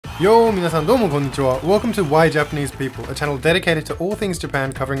Yo, 皆さんどうもこんにちは. Welcome to Why Japanese People, a channel dedicated to all things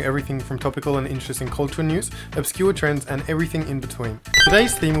Japan, covering everything from topical and interesting cultural news, obscure trends, and everything in between.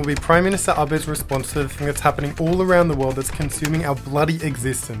 Today's theme will be Prime Minister Abe's response to the thing that's happening all around the world that's consuming our bloody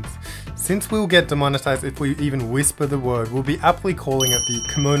existence. Since we'll get demonetized if we even whisper the word, we'll be aptly calling it the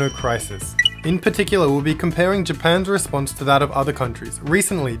kimono crisis. In particular, we'll be comparing Japan's response to that of other countries.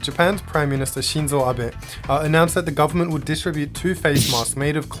 Recently, Japan's Prime Minister Shinzo Abe announced that the government would distribute 2 face masks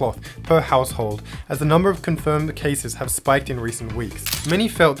made of cloth per household, as the number of confirmed cases have spiked in recent weeks. Many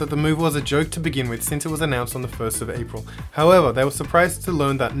felt that the move was a joke to begin with since it was announced on the 1st of April. However, they were surprised to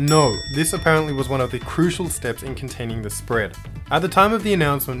learn that no, this apparently was one of the crucial steps in containing the spread. At the time of the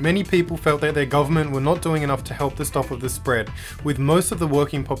announcement, many people felt that their government were not doing enough to help the stop of the spread, with most of the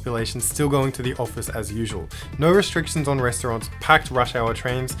working population still going to the office as usual. No restrictions on restaurants, packed rush hour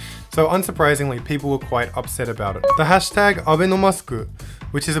trains, so unsurprisingly people were quite upset about it. The hashtag Abenomics,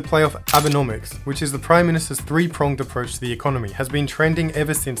 which is a play of Abenomics, which is the Prime Minister's 3-pronged approach to the economy, has been trending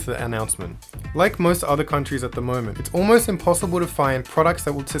ever since the announcement. Like most other countries at the moment, it's almost impossible to find products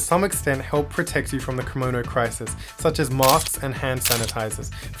that will to some extent help protect you from the kimono crisis, such as masks and hand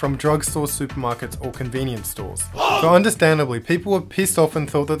sanitizers, from drugstores, supermarkets, or convenience stores. So understandably, people were pissed off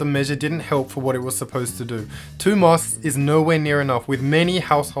and thought that the measure didn't help for what it was supposed to do. 2 masks is nowhere near enough, with many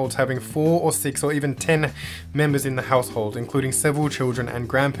households having 4 or 6 or even 10 members in the household, including several children and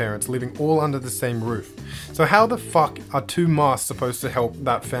grandparents living all under the same roof. So how the fuck are 2 masks supposed to help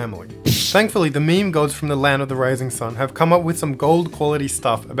that family? Thankfully, the meme gods from the land of the rising sun have come up with some gold quality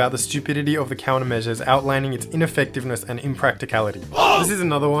stuff about the stupidity of the countermeasures, outlining its ineffectiveness and impracticality. This is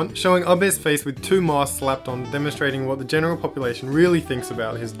another one, showing Abe's face with 2 masks slapped on, demonstrating what the general population really thinks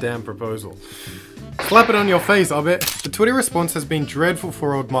about his damn proposal. Slap it on your face, Abe! The Twitter response has been dreadful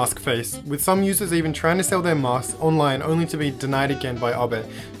for old mask face, with some users even trying to sell their masks online only to be denied again by Abe,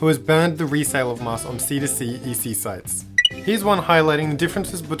 who has banned the resale of masks on C2C EC sites. Here's one highlighting the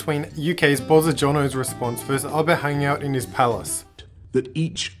differences between UK's Boza Jono's response versus Abe hanging out in his palace. That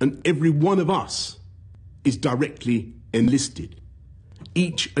each and every one of us is directly enlisted.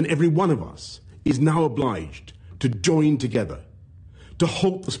 Each and every one of us is now obliged to join together to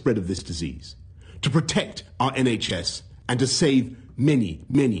halt the spread of this disease, to protect our NHS, and to save many,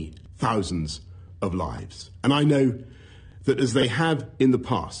 many thousands of lives. And I know that as they have in the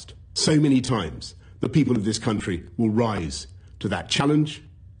past, so many times, the people of this country will rise to that challenge,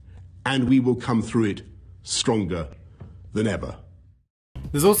 and we will come through it stronger than ever.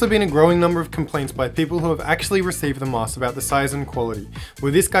 There's also been a growing number of complaints by people who have actually received the mask about the size and quality,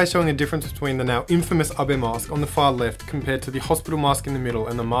 with this guy showing a difference between the now infamous Abe mask on the far left compared to the hospital mask in the middle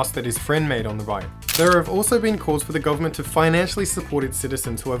and the mask that his friend made on the right. There have also been calls for the government to financially support its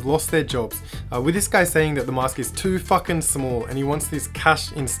citizens who have lost their jobs, with this guy saying that the mask is too fucking small and he wants this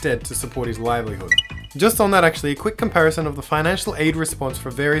cash instead to support his livelihood. Just on that actually, a quick comparison of the financial aid response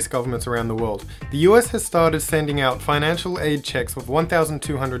for various governments around the world. The US has started sending out financial aid checks of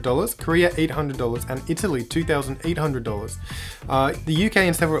 $1,200, Korea $800, and Italy $2,800. The UK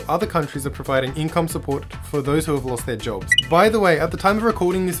and several other countries are providing income support for those who have lost their jobs. By the way, at the time of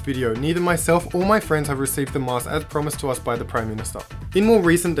recording this video, neither myself or my friends have received the mask as promised to us by the Prime Minister. In more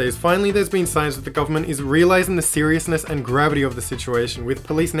recent days, finally there's been signs that the government is realizing the seriousness and gravity of the situation, with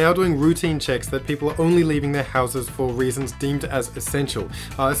police now doing routine checks that people are only leaving their houses for reasons deemed as essential,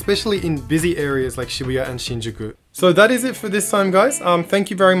 especially in busy areas like Shibuya and Shinjuku. So that is it for this time, guys. Thank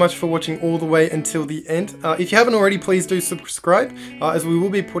you very much for watching all the way until the end. If you haven't already, please do subscribe, as we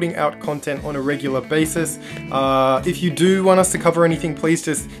will be putting out content on a regular basis. If you do want us to cover anything, please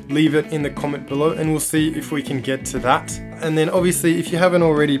just leave it in the comment below and we'll see if we can get to that. And then obviously, if you haven't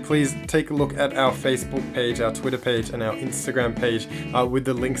already, please take a look at our Facebook page, our Twitter page, and our Instagram page with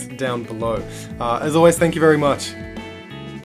the links down below. As always, thank you very much.